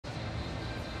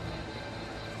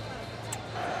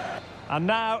And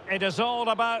now it is all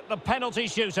about the penalty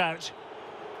shootout.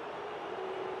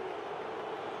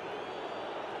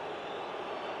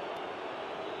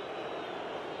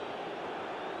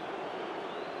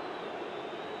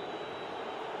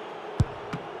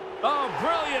 Oh,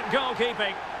 brilliant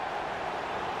goalkeeping.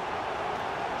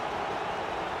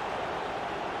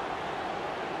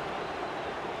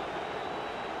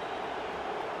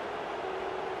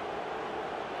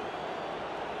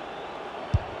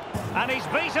 And he's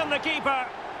beaten the keeper.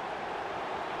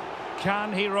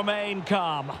 Can he remain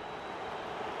calm?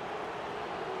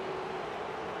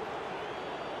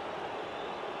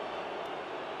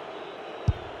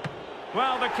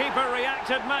 Well, the keeper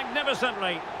reacted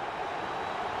magnificently.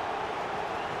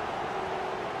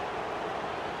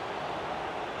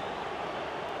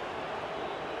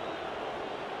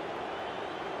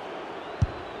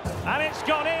 And it's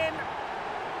gone in.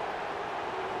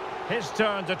 His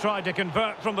turn to try to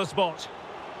convert from the spot.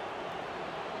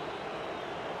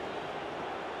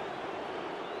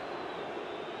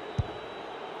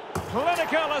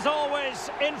 Clinical as always,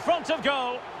 in front of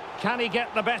goal. Can he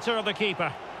get the better of the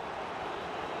keeper?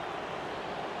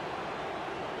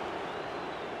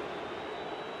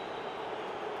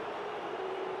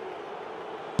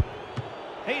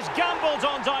 He's gambled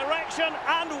on direction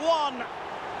and won.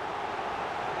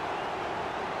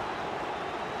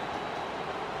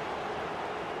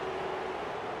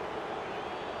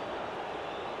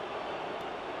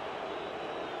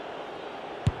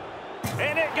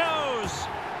 In it goes.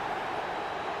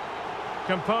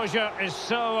 Composure is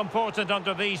so important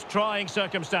under these trying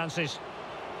circumstances.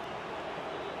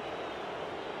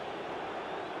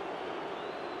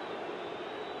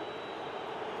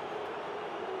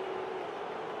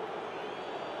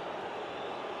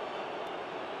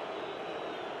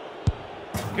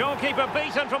 Goalkeeper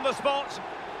beaten from the spot.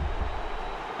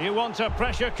 You want a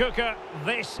pressure cooker,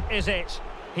 this is it.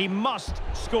 He must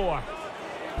score.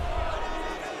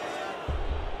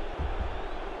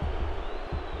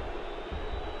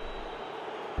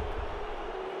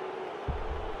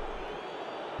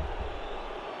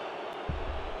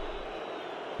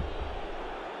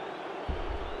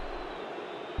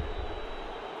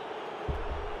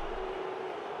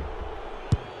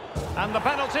 And the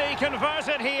penalty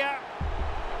converted here.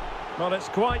 Well, it's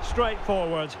quite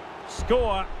straightforward.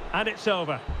 Score, and it's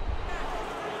over.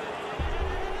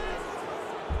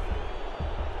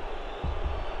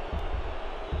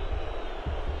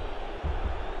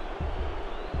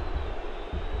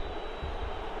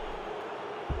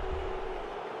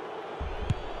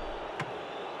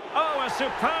 Oh, a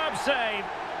superb save.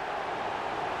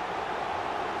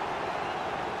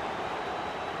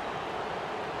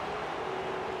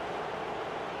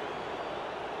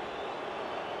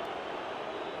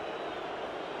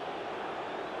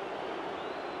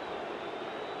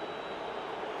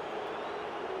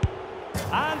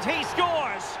 And he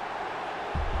scores!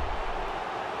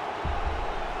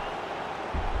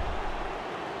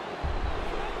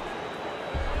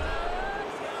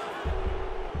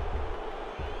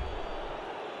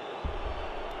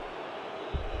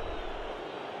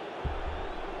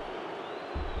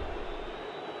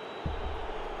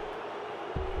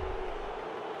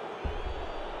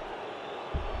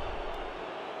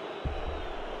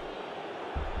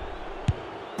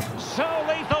 So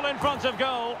lethal in front of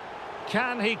goal.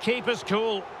 Can he keep us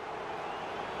cool?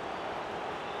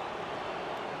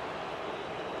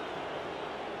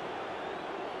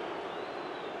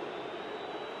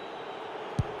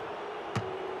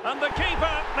 And the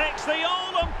keeper makes the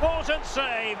all-important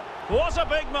save. What a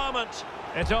big moment.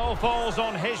 It all falls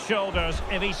on his shoulders.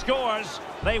 If he scores,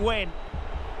 they win.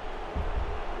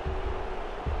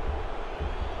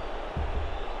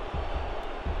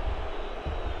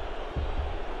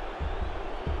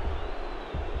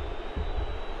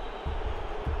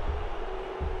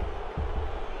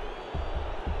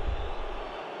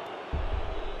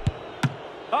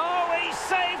 Oh, he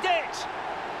saved it!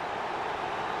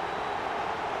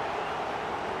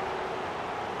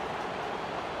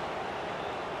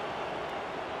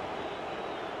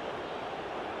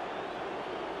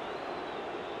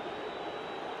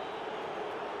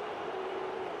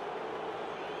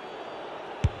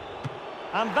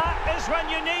 And that is when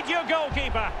you need your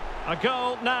goalkeeper. A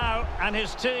goal now, and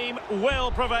his team will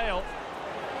prevail.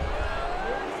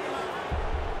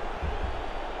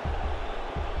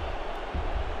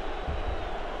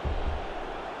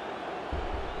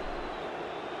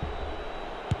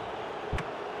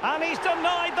 And he's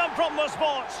denied them from the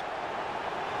spot.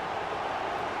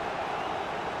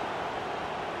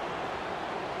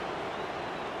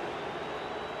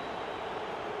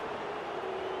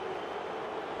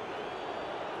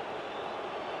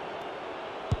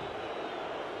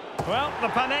 Well, the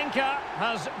Panenka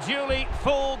has duly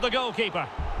fooled the goalkeeper.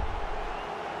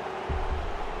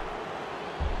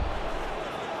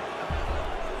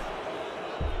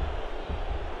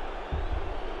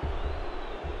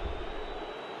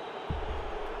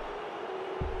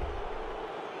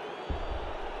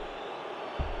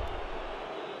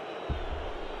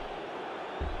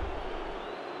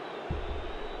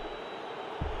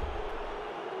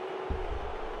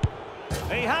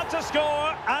 He had to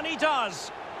score, and he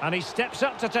does. And he steps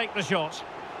up to take the shot.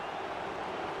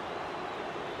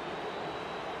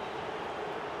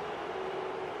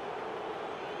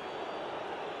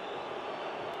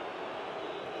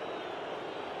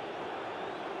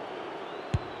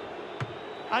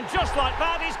 And just like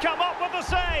that, he's come up with the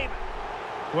save.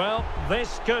 Well,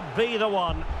 this could be the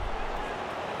one.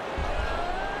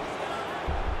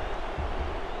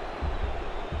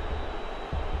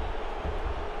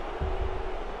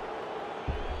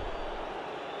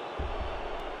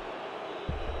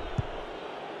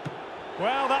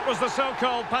 Well, that was the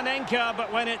so-called Panenka,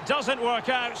 but when it doesn't work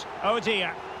out, oh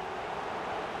dear.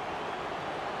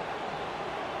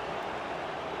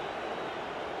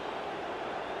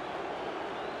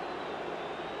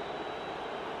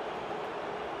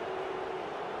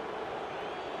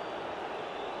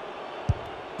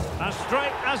 As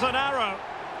straight as an arrow.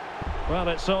 Well,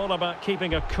 it's all about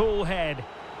keeping a cool head.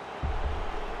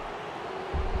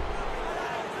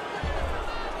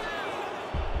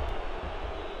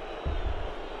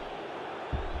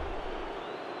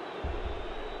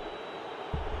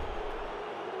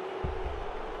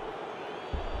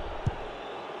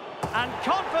 And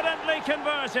confidently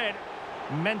converted.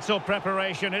 Mental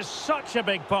preparation is such a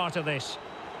big part of this.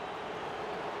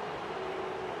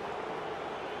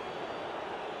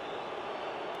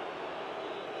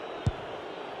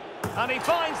 And he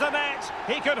finds the net.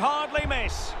 He could hardly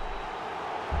miss.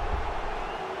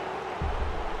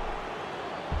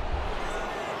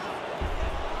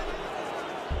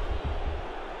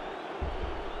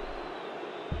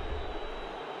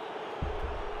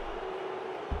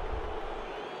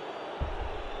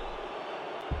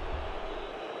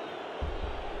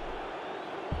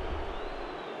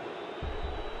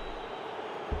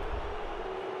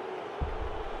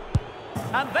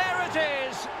 And there it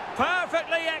is,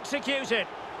 perfectly executed.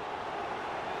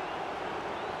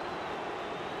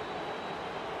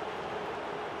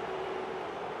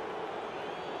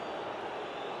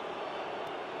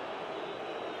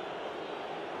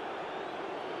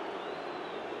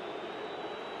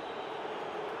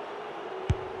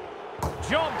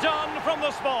 Job done from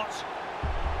the spot.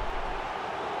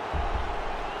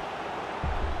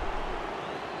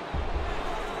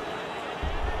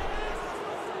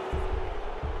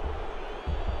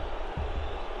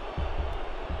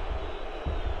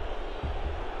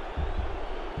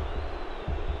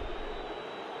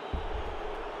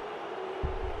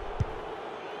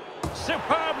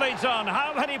 Superbly done.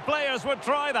 How many players would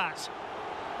try that?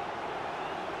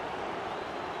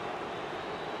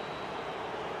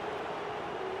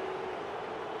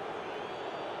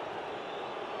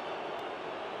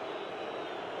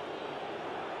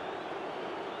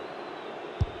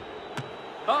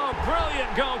 Oh,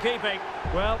 brilliant goalkeeping.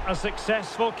 Well, a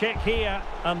successful kick here,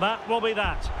 and that will be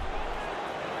that.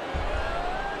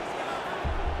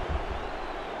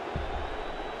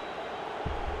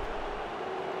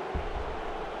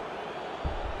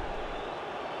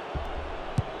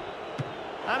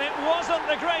 And it wasn't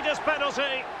the greatest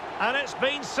penalty, and it's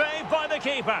been saved by the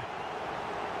keeper.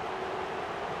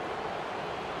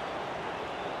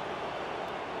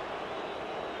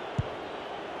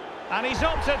 And he's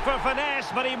opted for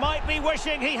finesse, but he might be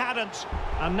wishing he hadn't.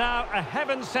 And now a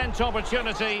heaven-sent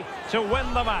opportunity to win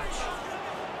the match.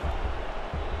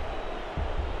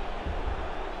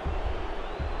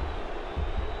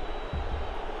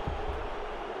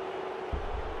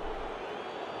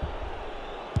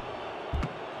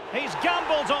 He's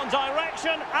gambled on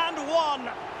direction and won.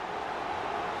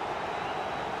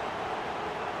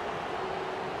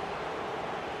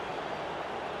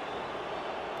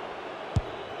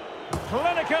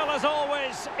 Clinical as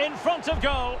always, in front of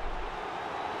goal.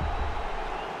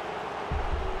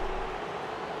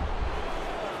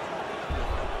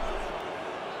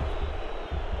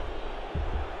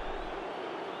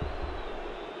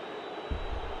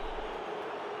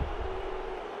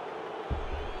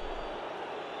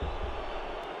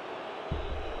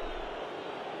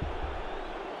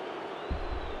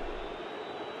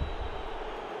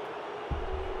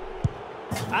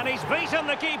 And he's beaten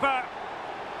the keeper.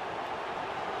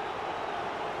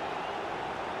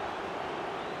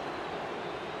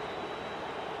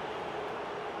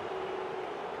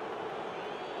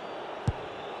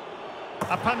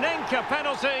 A Panenka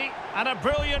penalty and a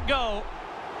brilliant goal.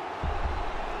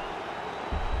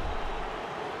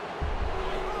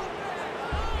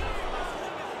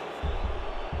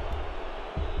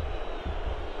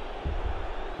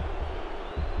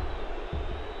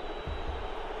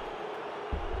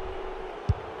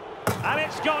 And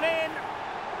it's gone in.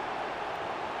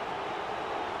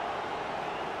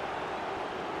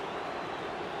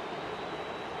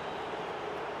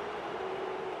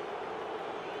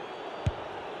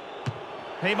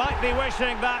 He might be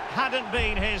wishing that hadn't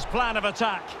been his plan of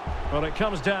attack. Well, it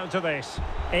comes down to this.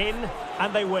 In,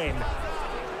 and they win.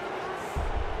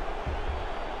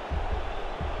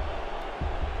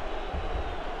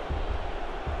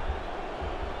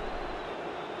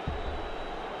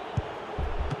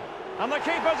 And the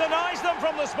keeper denies them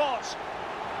from the spot.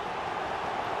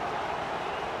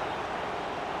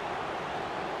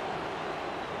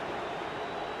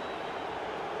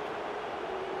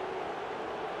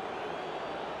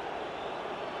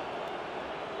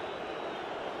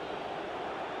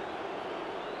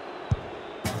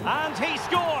 And he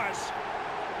scores!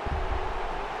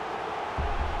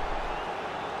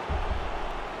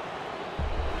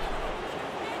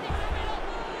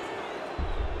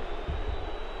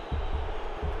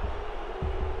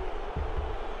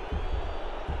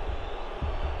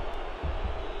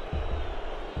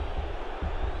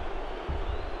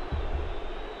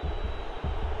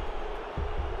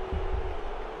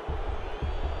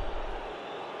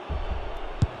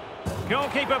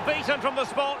 Goalkeeper beaten from the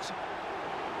spot.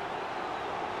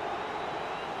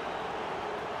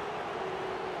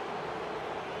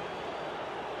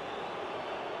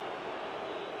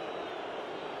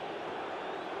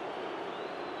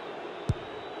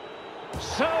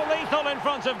 So lethal in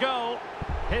front of goal.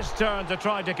 His turn to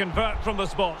try to convert from the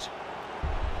spot.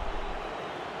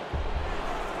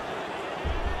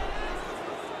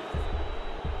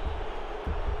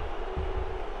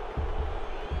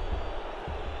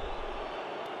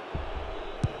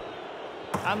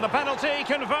 And the penalty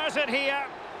converted here.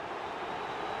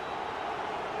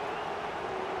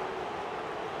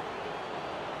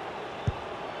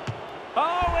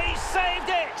 Oh, he saved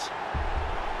it!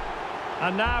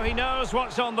 And now he knows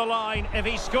what's on the line. If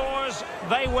he scores,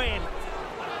 they win.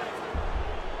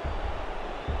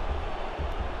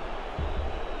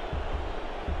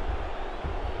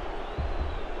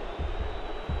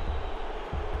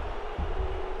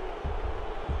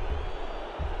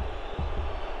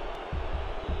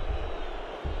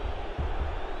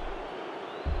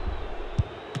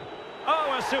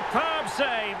 Oh, a superb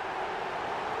save.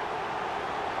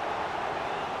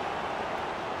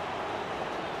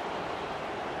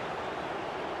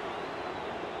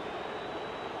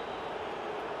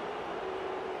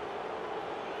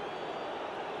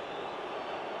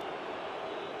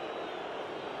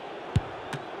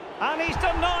 And he's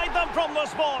denied them from the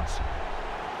spot.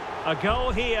 A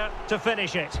goal here to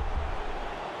finish it.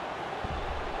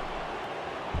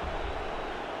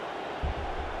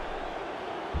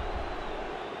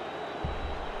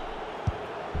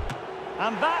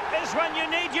 And that is when you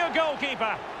need your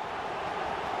goalkeeper.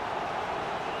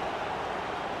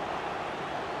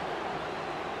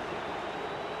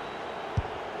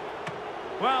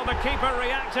 Well, the keeper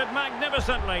reacted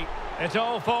magnificently. It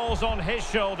all falls on his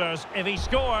shoulders. If he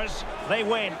scores, they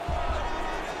win.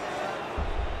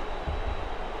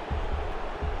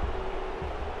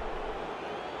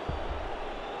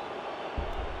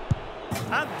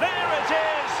 And there it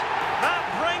is! That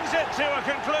brings it to a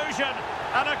conclusion.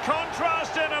 And a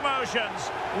contrast in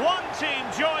emotions. One team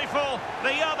joyful,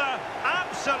 the other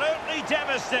absolutely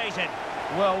devastated.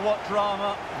 Well, what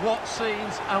drama, what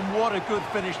scenes, and what a good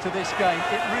finish to this game.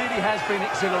 It really has been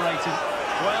exhilarating.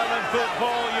 Well, in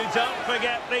football, you don't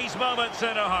forget these moments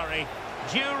in a hurry.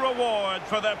 Due reward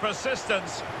for their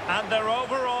persistence and their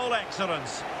overall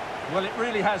excellence. Well, it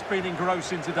really has been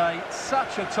engrossing today.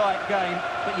 Such a tight game,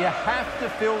 but you have to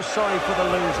feel sorry for the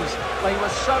losers. They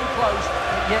were so close,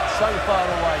 but yet so far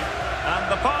away.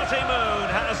 And the party mood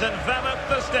has enveloped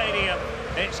the stadium.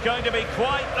 It's going to be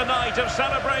quite the night of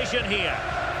celebration here.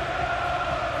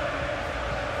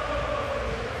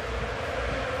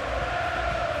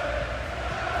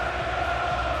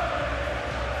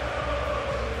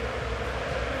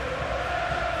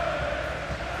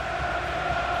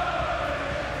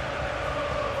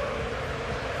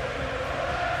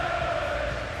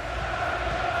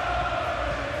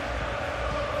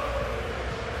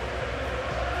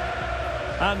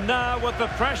 And now, with the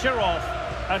pressure off,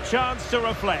 a chance to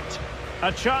reflect,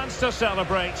 a chance to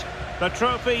celebrate. The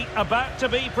trophy about to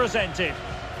be presented.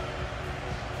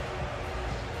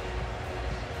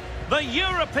 The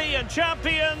European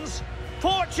champions,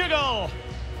 Portugal!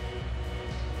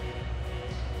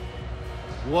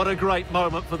 What a great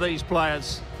moment for these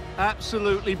players.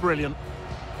 Absolutely brilliant.